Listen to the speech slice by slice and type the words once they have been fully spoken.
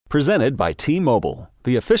Presented by T-Mobile,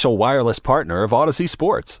 the official wireless partner of Odyssey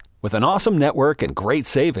Sports. With an awesome network and great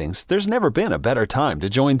savings, there's never been a better time to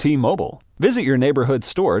join T-Mobile. Visit your neighborhood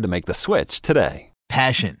store to make the switch today.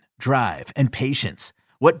 Passion, drive, and patience.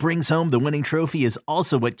 What brings home the winning trophy is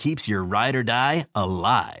also what keeps your ride or die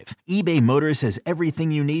alive. eBay Motors has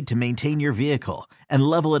everything you need to maintain your vehicle and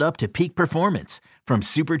level it up to peak performance. From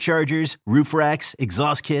superchargers, roof racks,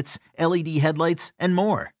 exhaust kits, LED headlights, and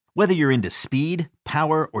more. Whether you're into speed,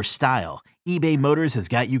 power, or style, eBay Motors has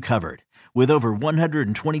got you covered. With over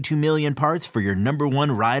 122 million parts for your number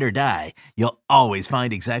one ride or die, you'll always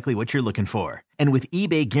find exactly what you're looking for. And with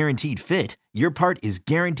eBay Guaranteed Fit, your part is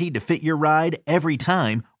guaranteed to fit your ride every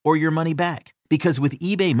time or your money back. Because with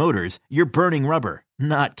eBay Motors, you're burning rubber,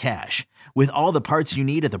 not cash. With all the parts you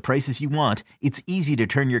need at the prices you want, it's easy to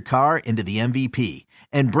turn your car into the MVP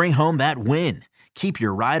and bring home that win. Keep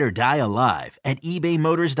your ride or die alive at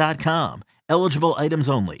ebaymotors.com. Eligible items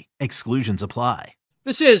only. Exclusions apply.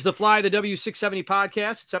 This is the Fly the W670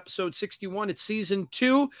 podcast. It's episode 61. It's season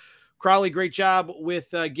 2. Crowley, great job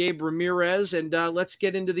with Gabe Ramirez. And let's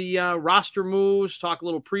get into the roster moves, talk a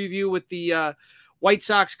little preview with the White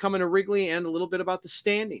Sox coming to Wrigley, and a little bit about the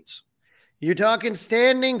standings. You're talking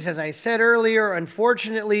standings. As I said earlier,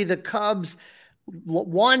 unfortunately, the Cubs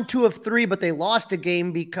won 2 of 3, but they lost a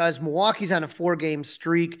game because Milwaukee's on a 4-game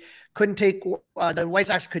streak. Couldn't take the White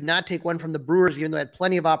Sox could not take one from the Brewers, even though they had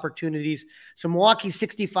plenty of opportunities. So Milwaukee's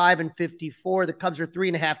 65-54. The Cubs are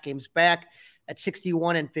 3.5 games back at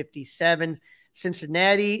 61-57.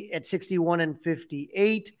 Cincinnati at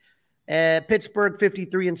 61-58. Pittsburgh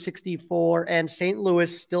 53-64, and St.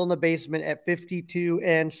 Louis still in the basement at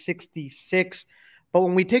 52-66. But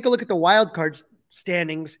when we take a look at the wild card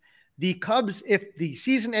standings, the Cubs, if the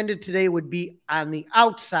season ended today, would be on the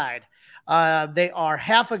outside. They are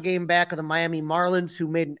half a game back of the Miami Marlins, who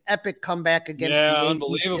made an epic comeback against the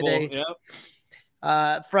Yankees today.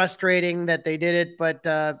 Yeah. Frustrating that they did it, but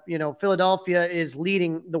Philadelphia is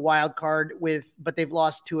leading the wild card but they've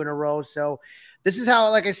lost 2 in a row. So this is how,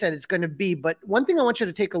 like I said, it's going to be. But one thing I want you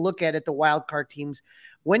to take a look at the wild card teams,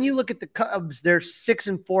 when you look at the Cubs, they're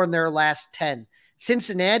 6-4 in their last 10.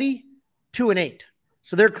 Cincinnati 2-8.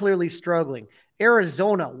 So they're clearly struggling.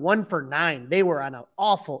 Arizona 1-9. They were on an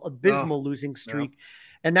awful, abysmal losing streak. Yeah.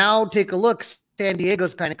 And now take a look. San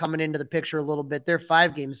Diego's kind of coming into the picture a little bit. They're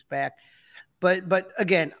 5 games back. But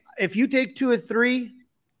again, if you take 2 or 3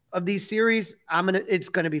 of these series, it's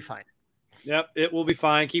going to be fine. Yep, it will be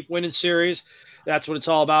fine. Keep winning series. That's what it's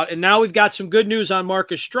all about. And now we've got some good news on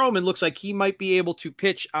Marcus Stroman. Looks like he might be able to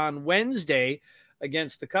pitch on Wednesday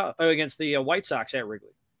against the White Sox at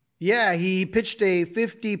Wrigley. Yeah, he pitched a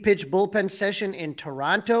 50-pitch bullpen session in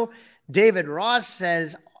Toronto. David Ross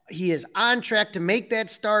says he is on track to make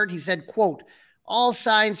that start. He said, quote, "All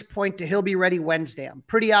signs point to he'll be ready Wednesday. I'm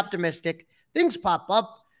pretty optimistic. Things pop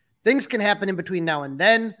up. Things can happen in between now and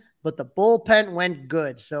then, but the bullpen went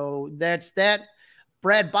good." So that's that.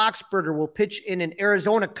 Brad Boxberger will pitch in an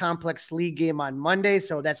Arizona Complex League game on Monday,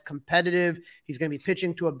 so that's competitive. He's going to be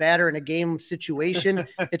pitching to a batter in a game situation.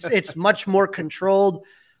 It's much more controlled.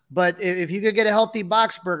 But if you could get a healthy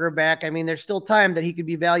Boxberger back, I mean, there's still time that he could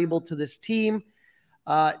be valuable to this team.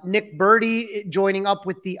 Nick Burdi joining up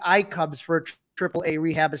with the I-Cubs for a AAA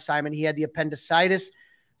rehab assignment. He had the appendicitis.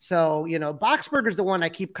 So, Boxberger's the one I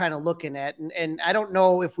keep kind of looking at. And I don't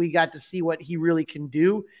know if we got to see what he really can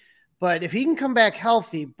do. But if he can come back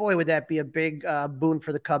healthy, boy, would that be a big boon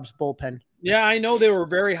for the Cubs bullpen. Yeah, I know they were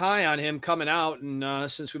very high on him coming out, and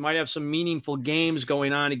since we might have some meaningful games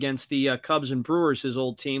going on against the Cubs and Brewers, his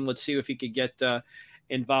old team, let's see if he could get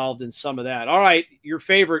involved in some of that. All right, your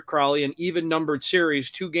favorite, Crowley, an even-numbered series,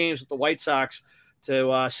 2 games with the White Sox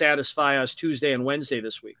to satisfy us Tuesday and Wednesday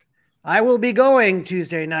this week. I will be going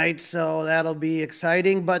Tuesday night, so that'll be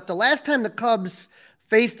exciting. But the last time the Cubs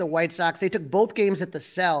faced the White Sox, they took both games at the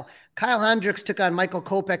Cell. Kyle Hendricks took on Michael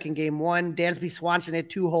Kopech in game 1. Dansby Swanson hit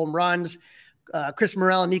 2 home runs. Chris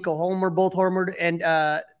Morel and Nico Homer both homered. And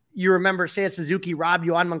you remember Seiya Suzuki robbed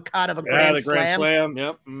Yoan Moncada of a grand slam. Grand slam.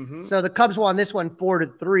 Yep. Mm-hmm. So the Cubs won this one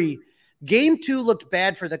 4-3. Game 2 looked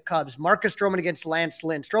bad for the Cubs. Marcus Stroman against Lance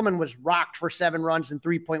Lynn. Stroman was rocked for 7 runs in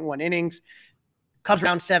 3.1 innings. Cubs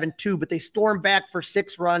round 7-2, but they stormed back for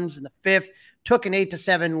 6 runs in the 5th, took an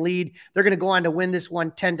 8-7 lead. They're going to go on to win this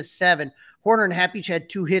one 10-7. Horner and Happich had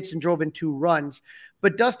 2 hits and drove in 2 runs.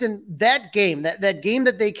 But Dustin, that game, that game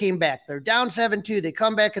that they came back, they're down 7-2, they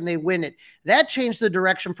come back and they win it. That changed the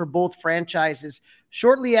direction for both franchises.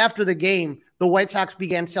 Shortly after the game, the White Sox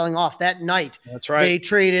began selling off that night. That's right. They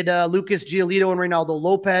traded Lucas Giolito and Reynaldo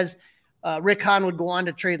Lopez. Rick Hahn would go on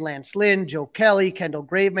to trade Lance Lynn, Joe Kelly, Kendall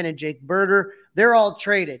Graveman, and Jake Berger. They're all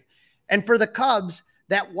traded. And for the Cubs,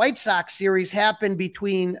 that White Sox series happened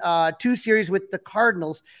between 2 series with the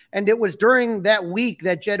Cardinals. And it was during that week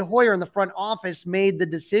that Jed Hoyer in the front office made the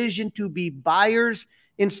decision to be buyers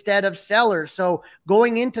instead of sellers. So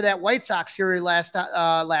going into that White Sox series last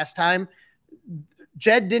time,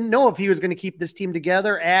 Jed didn't know if he was going to keep this team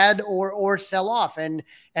together, add or sell off. And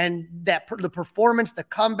that the performance, the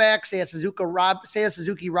comeback, Seiya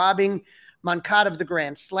Suzuki robbing Moncada of the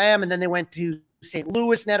Grand Slam, and then they went to St.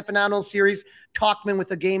 Louis and had a phenomenal series. Tauchman with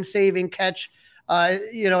a game-saving catch,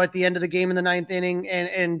 at the end of the game in the 9th inning,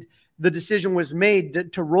 and the decision was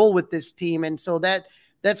made to roll with this team, and so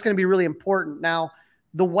that's going to be really important. Now,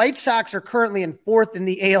 the White Sox are currently in 4th in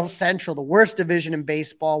the AL Central, the worst division in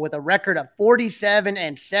baseball, with a record of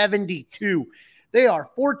 47-72. They are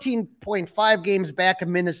 14.5 games back of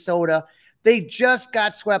Minnesota. They just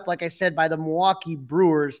got swept, like I said, by the Milwaukee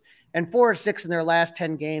Brewers, and 4-6 in their last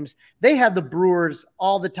 10 games. They had the Brewers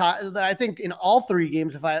all the time. I think in all 3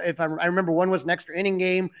 games, I remember, one was an extra inning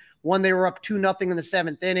game, one they were up 2-0 in the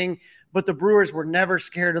 7th inning, but the Brewers were never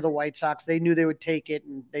scared of the White Sox. They knew they would take it,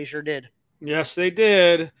 and they sure did. Yes, they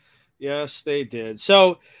did.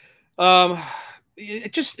 So,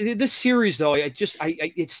 this series though,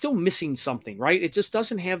 it's still missing something, right? It just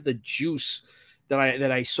doesn't have the juice that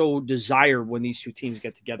I so desire when these 2 teams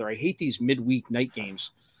get together. I hate these midweek night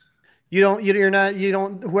games.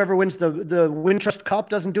 Whoever wins the Wintrust Cup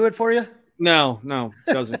doesn't do it for you? No,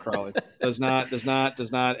 doesn't, Crawley. Does not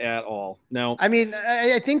at all. No. I mean,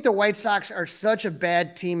 I think the White Sox are such a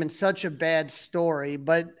bad team and such a bad story,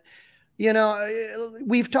 but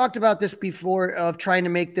we've talked about this before of trying to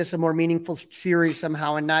make this a more meaningful series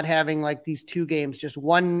somehow and not having like these 2 games, just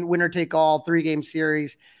one winner take all 3-game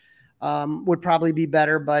series. Would probably be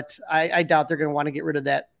better, but I doubt they're going to want to get rid of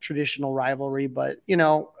that traditional rivalry. But,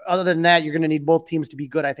 other than that, you're going to need both teams to be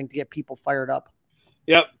good, I think, to get people fired up.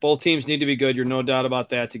 Yep, both teams need to be good. You're no doubt about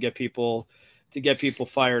that, to get people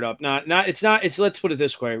fired up. Let's put it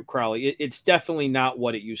this way, Crowley. It's definitely not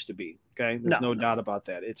what it used to be. Okay, there's no doubt about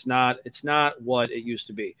that. It's not what it used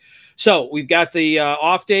to be. So we've got the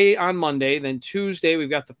off day on Monday, then Tuesday we've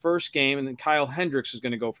got the first game, and then Kyle Hendricks is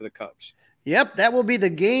going to go for the Cubs. Yep, that will be the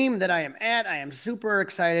game that I am at. I am super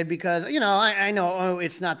excited because, I know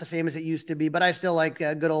it's not the same as it used to be, but I still like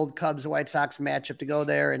a good old Cubs-White Sox matchup to go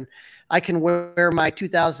there. And I can wear my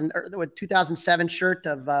 2007 shirt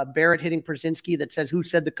of Barrett hitting Przinsky that says, "Who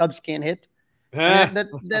said the Cubs can't hit?"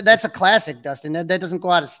 That's a classic, Dustin. That doesn't go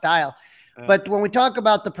out of style. But when we talk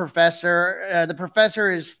about the professor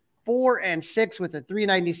is 4-6 with a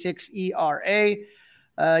 3.96 ERA.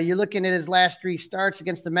 You're looking at his last 3 starts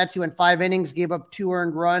against the Mets. He went 5 innings, gave up 2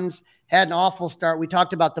 earned runs, had an awful start. We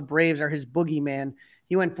talked about the Braves are his boogeyman.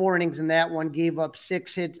 He went 4 innings in that one, gave up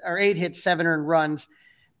 8 hits, 7 earned runs.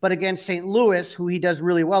 But against St. Louis, who he does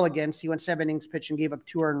really well against, he went 7 innings pitched and gave up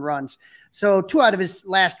 2 earned runs. So 2 out of his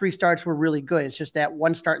last 3 starts were really good. It's just that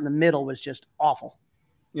one start in the middle was just awful.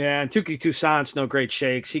 Yeah, and Touki Toussaint's no great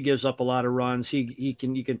shakes. He gives up a lot of runs. You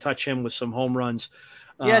can touch him with some home runs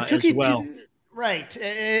Touki, as well. Right.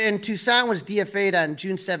 And Toussaint was DFA'd on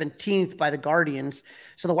June 17th by the Guardians.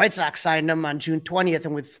 So the White Sox signed him on June 20th.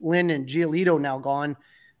 And with Lynn and Giolito now gone,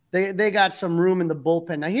 they got some room in the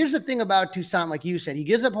bullpen. Now, here's the thing about Toussaint, like you said, he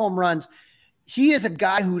gives up home runs. He is a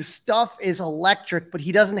guy whose stuff is electric, but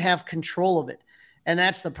he doesn't have control of it. And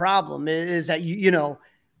that's the problem is that,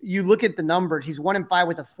 you look at the numbers. He's 1-5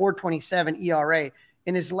 with a 4.27 ERA.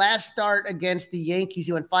 In his last start against the Yankees,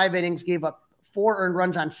 he went 5 innings, gave up 4 earned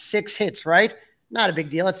runs on 6 hits, right? Not a big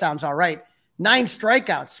deal. It sounds all right. 9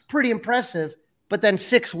 strikeouts, pretty impressive, but then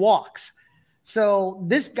 6 walks. So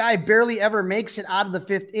this guy barely ever makes it out of the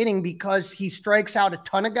 5th inning because he strikes out a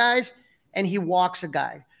ton of guys and he walks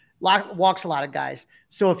a lot of guys.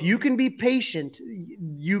 So if you can be patient,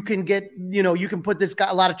 you can get, you can put this guy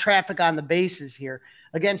a lot of traffic on the bases here.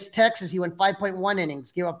 Against Texas, he went 5.1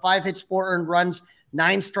 innings, gave up 5 hits, 4 earned runs,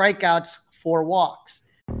 9 strikeouts, 4 walks.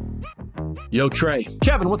 Yo, Trey.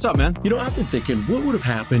 Kevin, what's up, man? I've been thinking, what would have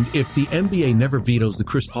happened if the NBA never vetoes the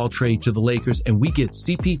Chris Paul trade to the Lakers and we get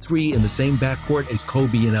CP3 in the same backcourt as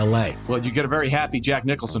Kobe in LA? Well, you get a very happy Jack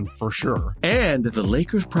Nicholson for sure. And the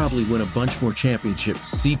Lakers probably win a bunch more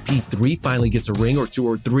championships. CP3 finally gets a ring or 2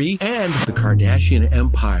 or 3, and the Kardashian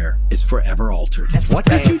empire is forever altered. What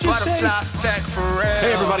did you just say?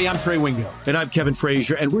 Hey, everybody, I'm Trey Wingo. And I'm Kevin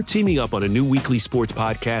Frazier, and we're teaming up on a new weekly sports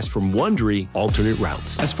podcast from Wondery, Alternate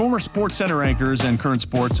Routes. As former SportsCenter center anchors and current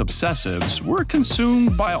sports obsessives, we're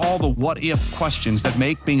consumed by all the what-if questions that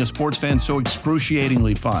make being a sports fan so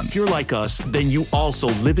excruciatingly fun. If you're like us, then you also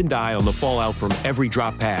live and die on the fallout from every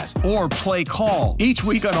drop pass. Or play call. Each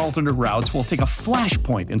week on Alternate Routes, we'll take a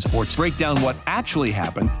flashpoint in sports, break down what actually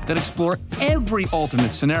happened, then explore every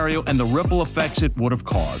alternate scenario and the ripple effects it would have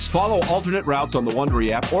caused. Follow Alternate Routes on the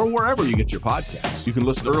Wondery app or wherever you get your podcasts. You can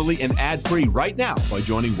listen early and ad-free right now by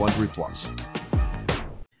joining Wondery Plus.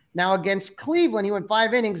 Now against Cleveland, he went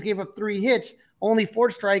 5 innings, gave up 3 hits, only 4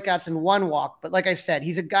 strikeouts and 1 walk. But like I said,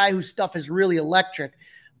 he's a guy whose stuff is really electric.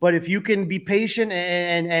 But if you can be patient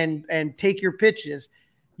and take your pitches,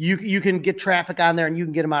 you can get traffic on there and you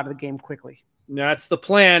can get him out of the game quickly. That's the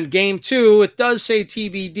plan. Game 2, it does say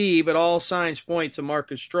TBD, but all signs point to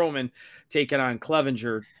Marcus Stroman taking on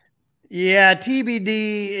Clevinger. Yeah,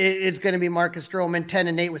 TBD, it's going to be Marcus Stroman,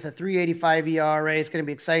 10-8 with a 3.85 ERA. It's going to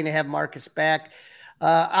be exciting to have Marcus back.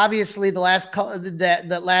 Obviously, the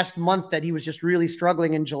last month that he was just really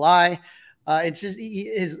struggling in July. It's just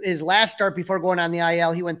his last start before going on the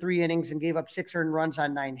IL. He went 3 innings and gave up 6 earned runs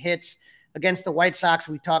on 9 hits. Against the White Sox,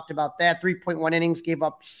 we talked about that. 3.1 innings, gave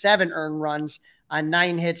up 7 earned runs on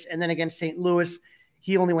 9 hits. And then against St. Louis,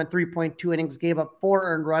 he only went 3.2 innings, gave up 4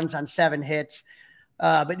 earned runs on 7 hits.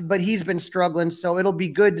 But he's been struggling, so it'll be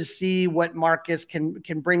good to see what Marcus can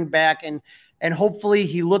bring back, and hopefully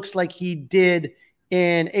he looks like he did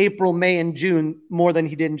in April, May, and June more than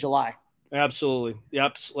he did in July. Absolutely.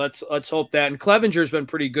 Yep. Let's hope that. And Clevenger's been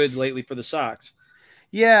pretty good lately for the Sox.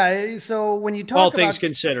 Yeah. So when you talk all things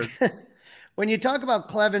considered, when you talk about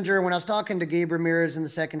Clevinger, when I was talking to Gabe Ramirez in the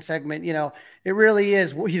second segment, it really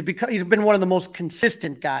is. He's been one of the most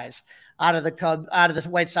consistent guys out of the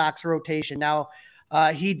White Sox rotation. Now,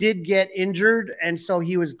 he did get injured, and so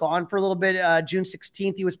he was gone for a little bit. June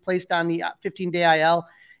 16th, he was placed on the 15-day IL,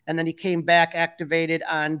 and then he came back activated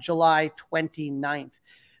on July 29th.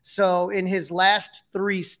 So in his last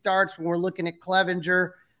 3 starts, when we're looking at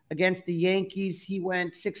Clevinger against the Yankees, he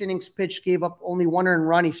went 6 innings pitched, gave up only 1 earned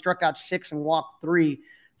run. He struck out 6 and walked 3.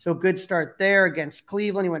 So good start there. Against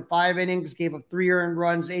Cleveland, he went 5 innings, gave up 3 earned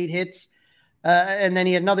runs, 8 hits. And then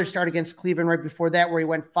he had another start against Cleveland right before that where he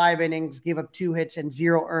went 5 innings, gave up 2 hits and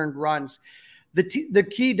 0 earned runs. The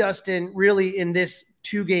key, Dustin, really in this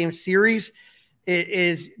 2-game series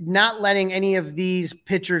is not letting any of these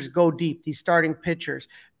pitchers go deep, these starting pitchers,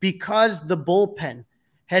 because the bullpen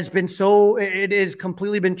has been it has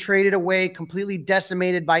completely been traded away, completely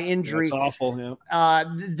decimated by injury. That's awful. Yeah.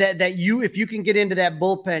 If you can get into that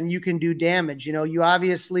bullpen, you can do damage.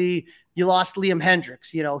 You lost Liam Hendricks,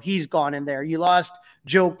 he's gone in there. You lost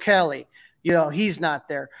Joe Kelly, he's not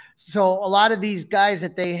there. So a lot of these guys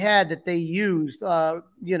that they used, Joe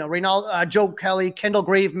Kelly, Kendall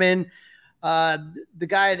Graveman, the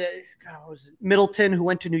guy that was Middleton who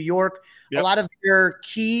went to New York. Yep. A lot of their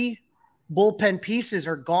key bullpen pieces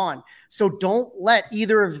are gone. So don't let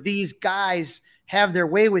either of these guys have their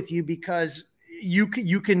way with you, because you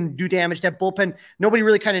can do damage. That bullpen, nobody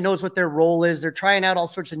really kind of knows what their role is. They're trying out all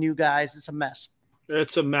sorts of new guys. It's a mess.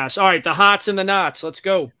 It's a mess. All right, the hots and the nots. Let's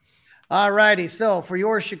go. All righty. So for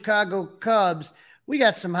your Chicago Cubs, we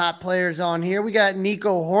got some hot players on here. We got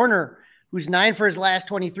Nico Horner, who's 9 for his last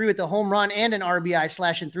 23 with a home run and an RBI,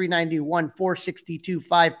 slashing 391, 462,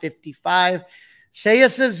 555.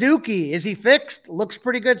 Seiya Suzuki, is he fixed? Looks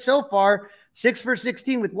pretty good so far. 6 for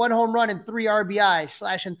 16 with 1 home run and 3 RBI,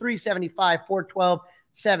 slashing 375, 412,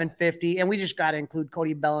 750. And we just got to include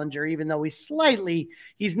Cody Bellinger, even though he's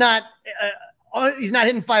not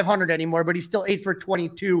hitting 500 anymore, but he's still 8 for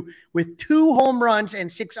 22 with 2 home runs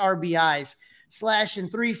and 6 RBIs, slashing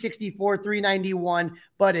 364, 391.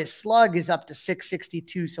 But his slug is up to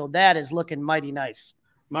 662. So that is looking mighty nice.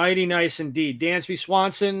 Mighty nice indeed. Dansby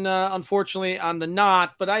Swanson, unfortunately, on the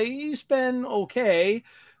knot, but he's been okay.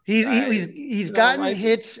 He's gotten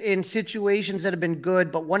hits in situations that have been good,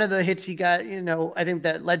 but one of the hits he got, I think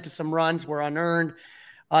that led to some runs were unearned.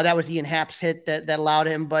 That was Ian Happ's hit that allowed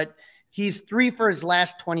him, but he's 3 for his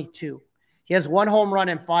last 22. He has 1 home run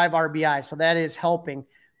and 5 RBI, so that is helping.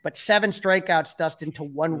 But 7 strikeouts, Dustin, to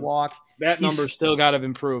 1 walk. That number's still got to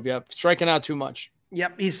improve. Yep, striking out too much.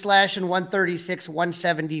 Yep, he's slashing 136,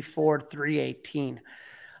 174, 318.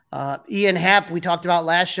 Ian Happ, we talked about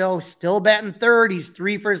last show, still batting third. He's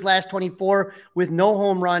 3 for his last 24 with no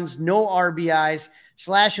home runs, no RBIs,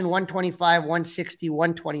 slashing 125, 160,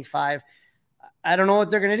 125. I don't know what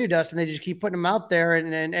they're going to do, Dustin. They just keep putting him out there,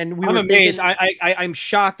 and I'm amazed. I'm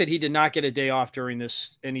shocked that he did not get a day off during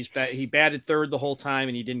this, and he batted third the whole time,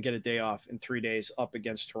 and he didn't get a day off in 3 days up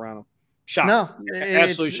against Toronto. Shocked. No,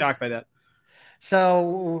 absolutely shocked by that.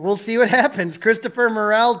 So we'll see what happens. Christopher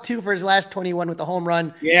Morel, 2 for his last 21 with a home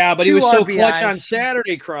run. Yeah, but he 2 was so RBIs. clutch on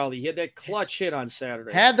Saturday, Crowley. He had that clutch hit on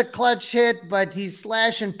Saturday. Had the clutch hit, but he's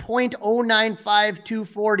slashing .095,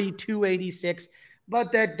 240, 286.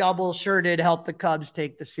 But that double sure did help the Cubs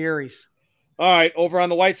take the series. All right, over on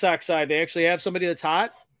the White Sox side, they actually have somebody that's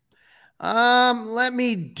hot? Let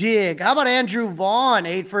me dig. How about Andrew Vaughn,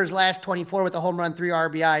 8 for his last 24 with a home run, 3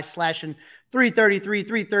 RBI, slashing 333,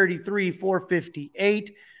 333,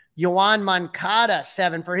 458. Yoan Moncada,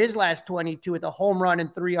 7 for his last 22 with a home run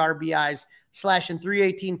and 3 RBIs, slashing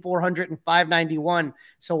 318, 400, and 591.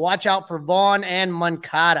 So watch out for Vaughn and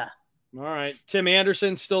Moncada. All right. Tim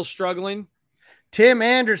Anderson still struggling? Tim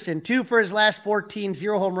Anderson, 2 for his last 14,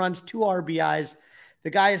 0 home runs, 2 RBIs. The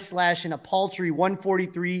guy is slashing a paltry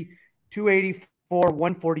 143, 284,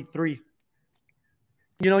 143.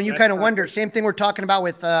 You know, you kind of wonder, same thing we're talking about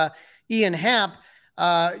with Ian Happ.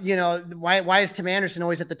 You know, why is Tim Anderson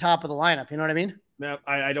always at the top of the lineup? You know what I mean? No,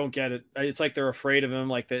 I don't get it. It's like they're afraid of him.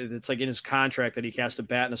 Like it's like in his contract that he has to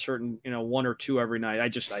bat in a certain, 1 or 2 every night. I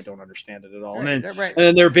don't understand it at all. Right, and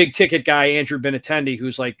then their big ticket guy, Andrew Benintendi,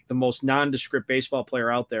 who's like the most nondescript baseball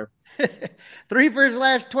player out there. 3 for his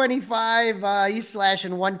last 25. He's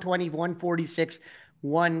slashing 120, 146,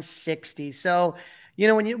 160. So, you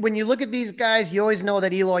know, when you look at these guys, you always know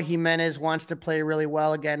that Eloy Jimenez wants to play really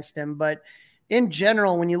well against him. But in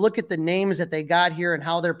general, when you look at the names that they got here and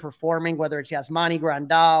how they're performing, whether it's Yasmani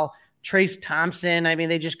Grandal, Trace Thompson, I mean,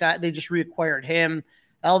 they just reacquired him.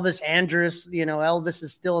 Elvis Andrus, Elvis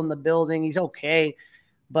is still in the building. He's okay.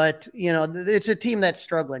 But, it's a team that's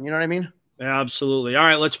struggling. You know what I mean? Absolutely. All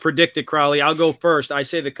right, let's predict it, Crowley. I'll go first. I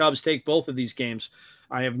say the Cubs take both of these games.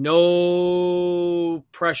 I have no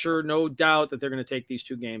pressure, no doubt that they're going to take these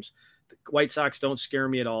 2 games. The White Sox don't scare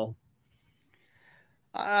me at all.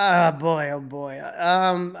 Oh boy.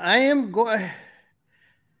 I'm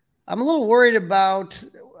a little worried about,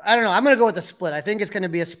 I don't know. I'm going to go with a split. I think it's going to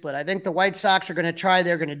be a split. I think the White Sox are going to try.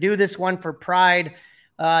 They're going to do this one for pride.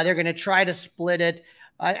 They're going to try to split it.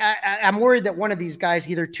 I'm worried that one of these guys,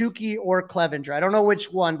 either Tukey or Clevenger, I don't know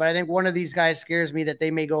which one, but I think one of these guys scares me that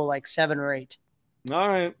they may go like 7 or 8. All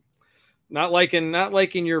right. Not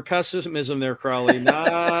liking your pessimism there, Crowley.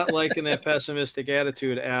 Not liking that pessimistic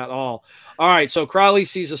attitude at all. All right, so Crowley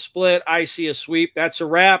sees a split. I see a sweep. That's a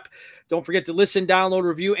wrap. Don't forget to listen, download,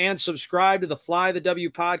 review, and subscribe to the Fly the W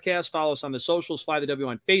podcast. Follow us on the socials, Fly the W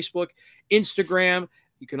on Facebook, Instagram.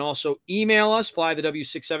 You can also email us,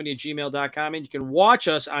 flythew670@gmail.com, and you can watch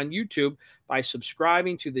us on YouTube by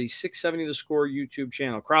subscribing to the 670 The Score YouTube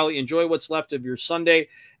channel. Crowley, enjoy what's left of your Sunday.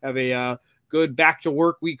 Have a good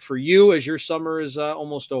back-to-work week for you as your summer is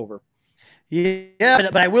almost over. Yeah,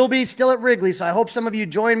 but I will be still at Wrigley, so I hope some of you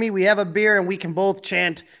join me. We have a beer, and we can both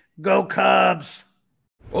chant, "Go Cubs!"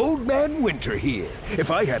 Old Man Winter here. If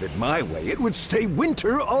I had it my way, it would stay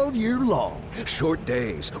winter all year long. Short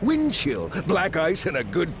days, wind chill, black ice, and a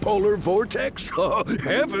good polar vortex. Oh,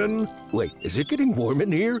 heaven. Wait, is it getting warm in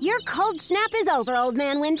here? Your cold snap is over, Old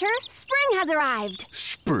Man Winter. Spring has arrived.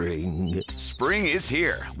 Spring. Spring is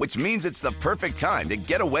here, which means it's the perfect time to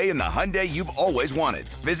get away in the Hyundai you've always wanted.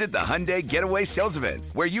 Visit the Hyundai Getaway Sales Event,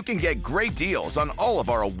 where you can get great deals on all of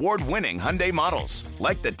our award-winning Hyundai models,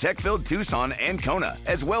 like the tech-filled Tucson and Kona,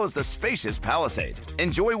 as well as the spacious Palisade.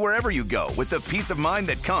 Enjoy wherever you go with the peace of mind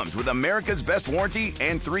that comes with America's best warranty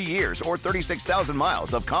and 3 years or 36,000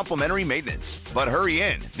 miles of complimentary maintenance. But hurry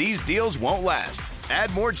in, these deals won't last.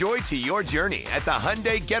 Add more joy to your journey at the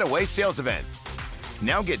Hyundai Getaway Sales Event.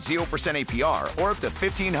 Now get 0% APR or up to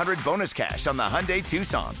 $1,500 bonus cash on the Hyundai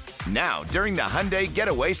Tucson. Now, during the Hyundai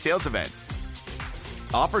Getaway Sales Event.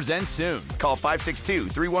 Offers end soon. Call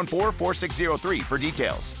 562-314-4603 for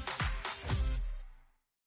details.